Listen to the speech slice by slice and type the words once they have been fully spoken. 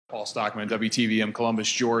Paul Stockman, WTVM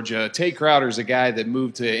Columbus, Georgia. Tate Crowder's a guy that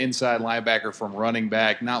moved to inside linebacker from running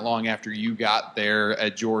back not long after you got there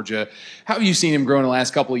at Georgia. How have you seen him grow in the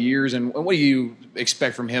last couple of years, and what do you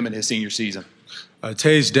expect from him in his senior season?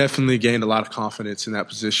 Tate's definitely gained a lot of confidence in that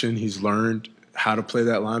position. He's learned how to play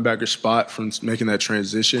that linebacker spot from making that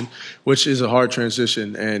transition, which is a hard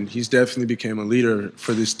transition, and he's definitely became a leader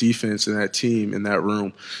for this defense and that team in that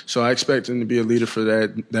room. So I expect him to be a leader for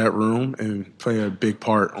that room and play a big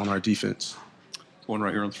part on our defense. One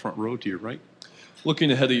right here on the front row to your right.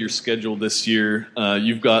 Looking ahead of your schedule this year,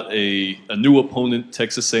 you've got a new opponent,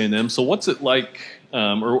 Texas A&M. So what's it like,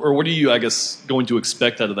 or what are you, I guess, going to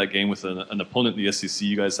expect out of that game with an opponent in the SEC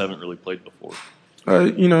you guys haven't really played before?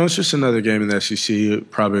 It's just another game in the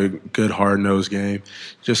SEC, probably a good, hard-nosed game,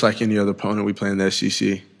 just like any other opponent we play in the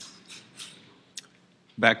SEC.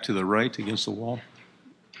 Back to the right against the wall.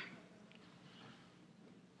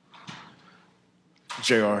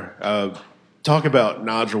 JR, talk about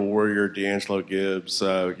Nigel Warrior, D'Angelo Gibbs.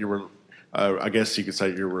 I guess you could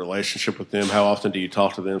say your relationship with them. How often do you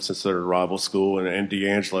talk to them since they're a rival school? And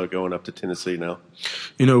D'Angelo going up to Tennessee now?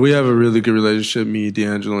 We have a really good relationship, me,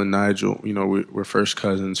 D'Angelo, and Nigel. We're first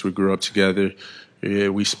cousins. We grew up together. Yeah,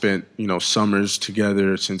 we spent, summers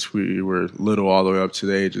together since we were little all the way up to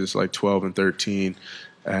the ages like 12 and 13.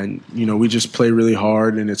 And, we just play really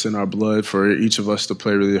hard, and it's in our blood for each of us to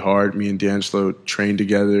play really hard. Me and D'Angelo trained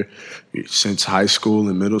together since high school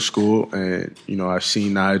and middle school. And, I've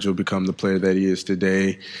seen Nigel become the player that he is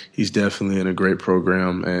today. He's definitely in a great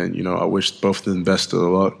program. And, I wish both of them best of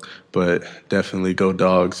luck. But definitely go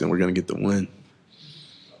Dogs, and we're going to get the win.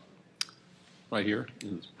 Right here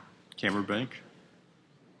is Cameron Bank.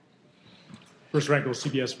 First ranked with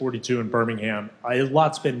CBS 42 in Birmingham. A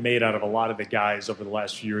lot's been made out of a lot of the guys over the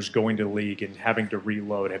last few years going to the league and having to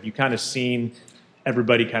reload. Have you kind of seen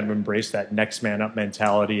everybody kind of embrace that next man up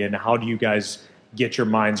mentality? And how do you guys get your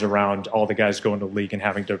minds around all the guys going to the league and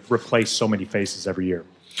having to replace so many faces every year?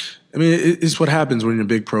 I mean, it's what happens when you're in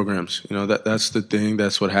big programs. That's the thing.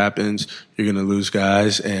 That's what happens. You're going to lose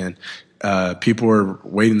guys, and people are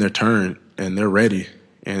waiting their turn, and they're ready.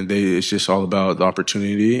 And it's just all about the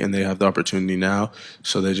opportunity, and they have the opportunity now,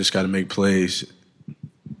 so they just got to make plays.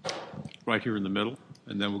 Right here in the middle,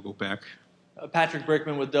 and then we'll go back. Patrick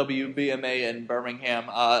Brickman with WBMA in Birmingham.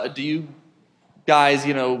 Do you guys,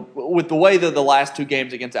 with the way that the last two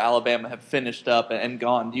games against Alabama have finished up and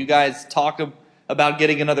gone, do you guys talk about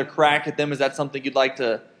getting another crack at them? Is that something you'd like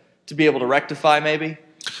to be able to rectify maybe?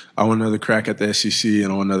 I want another crack at the SEC,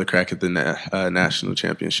 and I want another crack at the national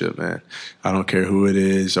championship, man. I don't care who it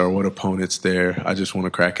is or what opponent's there. I just want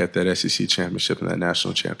to crack at that SEC championship and that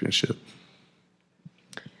national championship.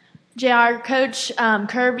 JR, Coach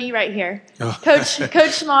Kirby right here. Oh.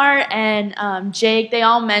 Coach Smart and Jake, they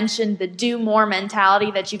all mentioned the do more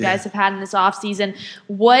mentality that you guys have had in this offseason.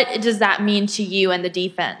 What does that mean to you and the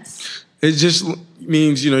defense? It just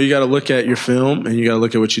means, you got to look at your film and you got to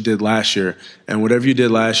look at what you did last year. And whatever you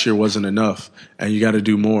did last year wasn't enough. And you got to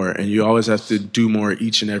do more. And you always have to do more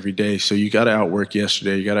each and every day. So you got to outwork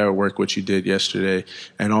yesterday. You got to outwork what you did yesterday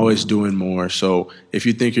and always doing more. So if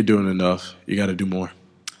you think you're doing enough, you got to do more.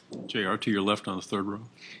 JR, to your left on the third row.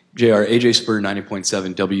 JR, AJ Spur,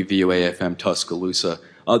 90.7 WVOA FM, Tuscaloosa.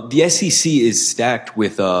 The SEC is stacked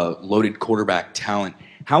with loaded quarterback talent.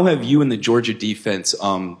 How have you and the Georgia defense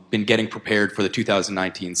been getting prepared for the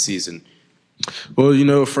 2019 season?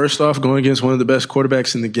 Well, first off, going against one of the best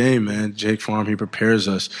quarterbacks in the game, man, Jake Fromm, he prepares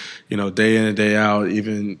us, day in and day out,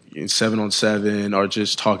 even in 7-on-7 or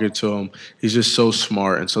just talking to him. He's just so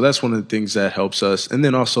smart. And so that's one of the things that helps us. And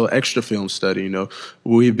then also extra film study,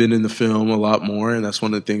 we've been in the film a lot more, and that's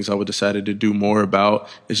one of the things I would decided to do more about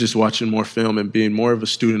is just watching more film and being more of a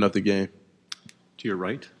student of the game. To your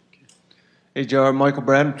right. Hey, JR, Michael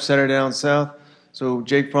Brad, Saturday Down South. So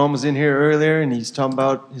Jake Fromm was in here earlier, and he's talking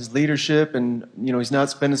about his leadership, and he's not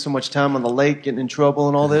spending so much time on the lake, getting in trouble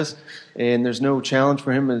and all this. And there's no challenge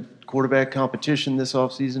for him at quarterback competition this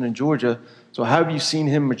offseason in Georgia. So how have you seen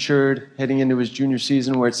him matured heading into his junior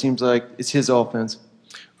season, where it seems like it's his offense?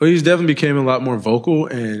 Well, he's definitely became a lot more vocal,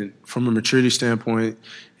 and from a maturity standpoint,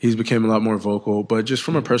 he's became a lot more vocal. But just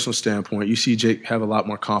from a personal standpoint, you see Jake have a lot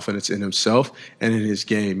more confidence in himself and in his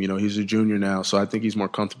game. He's a junior now, so I think he's more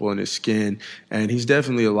comfortable in his skin. And he's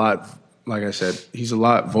definitely a lot, like I said, he's a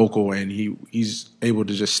lot vocal, and he's able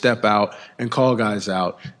to just step out and call guys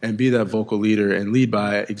out and be that vocal leader and lead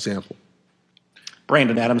by example.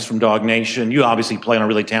 Brandon Adams from Dog Nation. You obviously play on a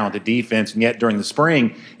really talented defense, and yet during the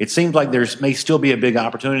spring, it seems like there may still be a big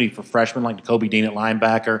opportunity for freshmen like Kobe Dean at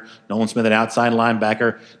linebacker, Nolan Smith at outside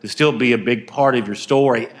linebacker, to still be a big part of your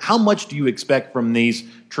story. How much do you expect from these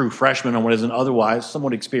true freshman on what is an otherwise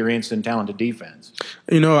somewhat experienced and talented defense?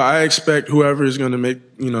 I expect whoever is going to make,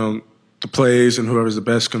 the plays and whoever's the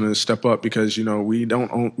best going to step up because, we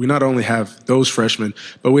not only have those freshmen,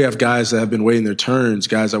 but we have guys that have been waiting their turns,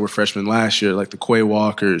 guys that were freshmen last year, like the Quay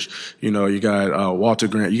Walkers, you got Walter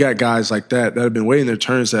Grant. You got guys like that have been waiting their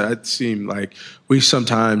turns that it seem like we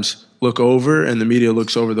sometimes look over and the media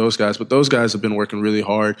looks over those guys. But those guys have been working really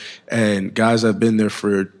hard, and guys that have been there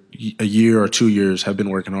for a year or 2 years have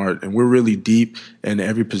been working hard. And we're really deep in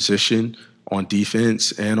every position on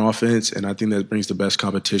defense and offense, and I think that brings the best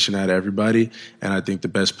competition out of everybody, and I think the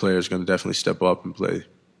best player is going to definitely step up and play.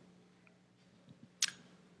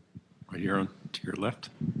 Right here on to your left.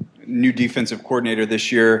 New defensive coordinator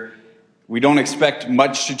this year. We don't expect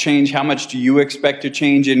much to change. How much do you expect to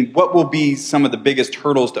change, and what will be some of the biggest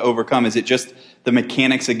hurdles to overcome? Is it just the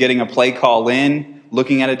mechanics of getting a play call in,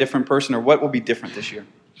 looking at a different person, or what will be different this year?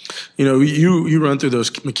 You run through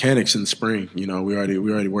those mechanics in the spring. We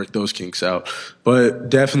already worked those kinks out. But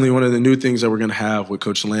definitely one of the new things that we're going to have with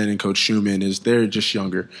Coach Lynn and Coach Schumann is they're just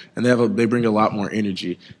younger, and they bring a lot more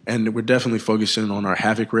energy. And we're definitely focusing on our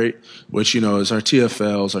havoc rate, which is our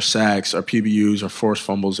TFLs, our sacks, our PBUs, our forced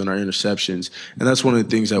fumbles, and our interceptions. And that's one of the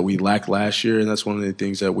things that we lacked last year, and that's one of the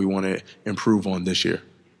things that we want to improve on this year.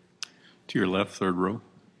 To your left, third row.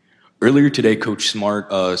 Earlier today, Coach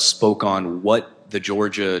Smart spoke on what the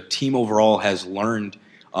Georgia team overall has learned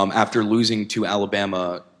after losing to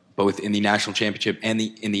Alabama, both in the national championship and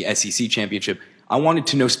in the SEC championship. I wanted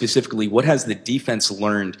to know specifically, what has the defense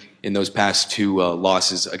learned in those past two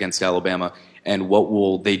losses against Alabama, and what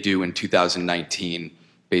will they do in 2019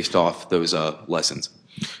 based off those lessons?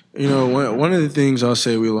 One of the things I'll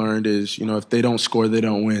say we learned is, if they don't score, they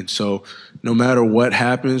don't win. So no matter what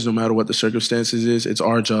happens, no matter what the circumstances is, it's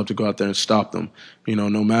our job to go out there and stop them. No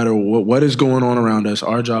matter what is going on around us,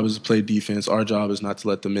 our job is to play defense. Our job is not to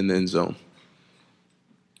let them in the end zone.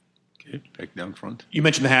 Okay, back down front. You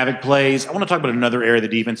mentioned the havoc plays. I want to talk about another area of the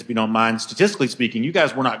defense, if you don't mind. Statistically speaking, you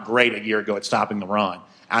guys were not great a year ago at stopping the run,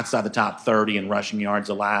 outside the top 30 in rushing yards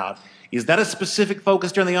allowed. Is that a specific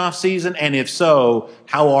focus during the offseason? And if so,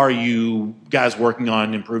 how are you guys working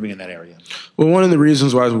on improving in that area? Well, one of the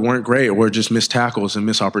reasons why we weren't great were just missed tackles and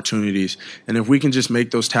missed opportunities. And if we can just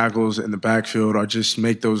make those tackles in the backfield or just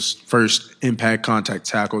make those first impact contact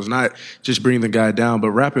tackles, not just bring the guy down,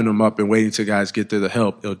 but wrapping them up and waiting till guys get there to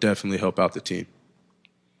help, it'll definitely help out the team.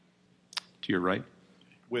 To your right.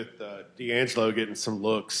 With D'Angelo getting some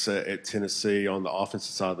looks at Tennessee on the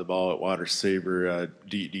offensive side of the ball at wide receiver,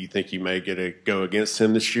 do you think you may get a go against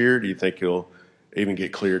him this year? Do you think he'll even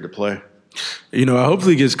get cleared to play? I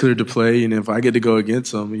hopefully he gets cleared to play, and if I get to go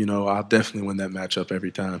against him, I'll definitely win that matchup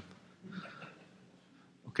every time.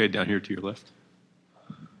 Okay, down here to your left.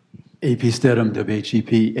 AP Stedham,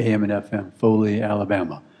 WHEP, AM and FM, Foley,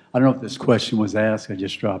 Alabama. I don't know if this question was asked, I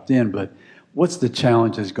just dropped in, but what's the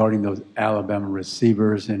challenges guarding those Alabama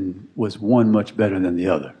receivers, and was one much better than the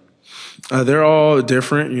other? They're all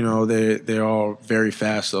different. They're all very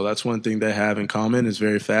fast, though. That's one thing they have in common is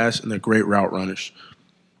very fast, and they're great route runners.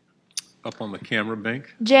 Up on the camera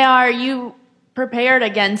bank. JR, you prepared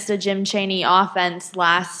against a Jim Chaney offense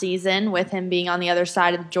last season with him being on the other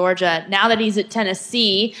side of Georgia. Now that he's at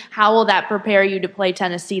Tennessee, how will that prepare you to play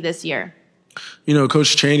Tennessee this year?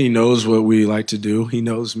 Coach Chaney knows what we like to do. He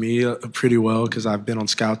knows me pretty well because I've been on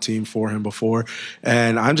scout team for him before.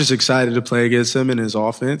 And I'm just excited to play against him, and his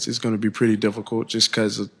offense is going to be pretty difficult just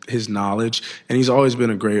because of his knowledge. And he's always been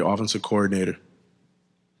a great offensive coordinator.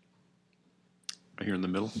 Right here in the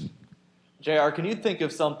middle. JR, can you think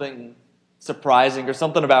of something surprising or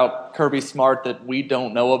something about Kirby Smart that we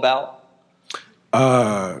don't know about?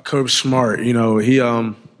 Kirby Smart,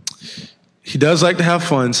 he does like to have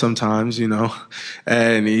fun sometimes,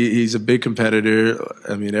 and he's a big competitor.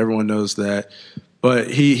 I mean, everyone knows that.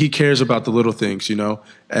 But he cares about the little things,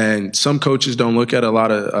 And some coaches don't look at a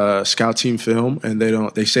lot of scout team film, and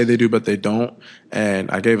they say they do, but they don't.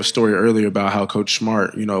 And I gave a story earlier about how Coach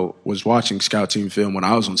Smart, was watching scout team film when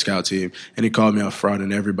I was on scout team, and he called me out front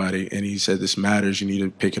and everybody, and he said, "This matters. You need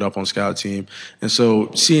to pick it up on scout team." And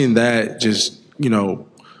so seeing that just,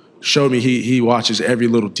 showed me he watches every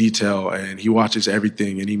little detail, and he watches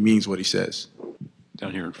everything, and he means what he says.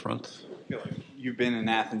 Down here in front. You've been in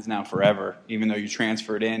Athens now forever, even though you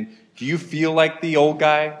transferred in. Do you feel like the old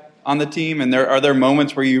guy on the team? And are there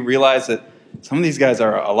moments where you realize that some of these guys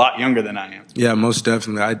are a lot younger than I am? Yeah, most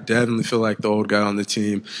definitely. I definitely feel like the old guy on the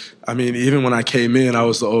team. I mean, even when I came in, I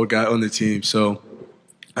was the old guy on the team. So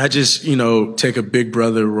I just, take a big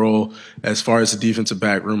brother role as far as the defensive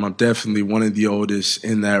back room. I'm definitely one of the oldest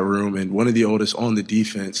in that room and one of the oldest on the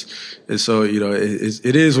defense. And so,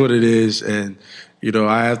 it is what it is. And,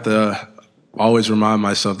 I have to always remind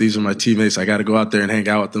myself these are my teammates. I got to go out there and hang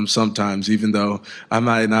out with them sometimes, even though I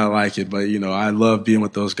might not like it. But I love being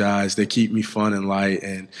with those guys. They keep me fun and light,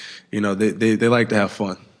 and they like to have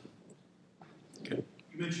fun. You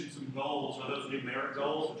mentioned some goals. Are those numeric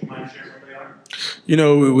goals? Would you mind sharing what they are?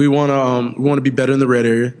 We want to be better in the red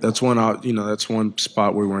area. That's that's one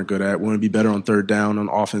spot we weren't good at. We want to be better on third down on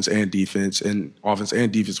offense and defense, and offense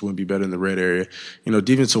and defense want to be better in the red area.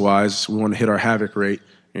 Defensive wise, we want to hit our havoc rate.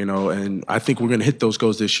 And I think we're going to hit those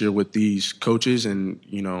goals this year with these coaches, and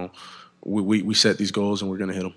we set these goals and we're going to hit them.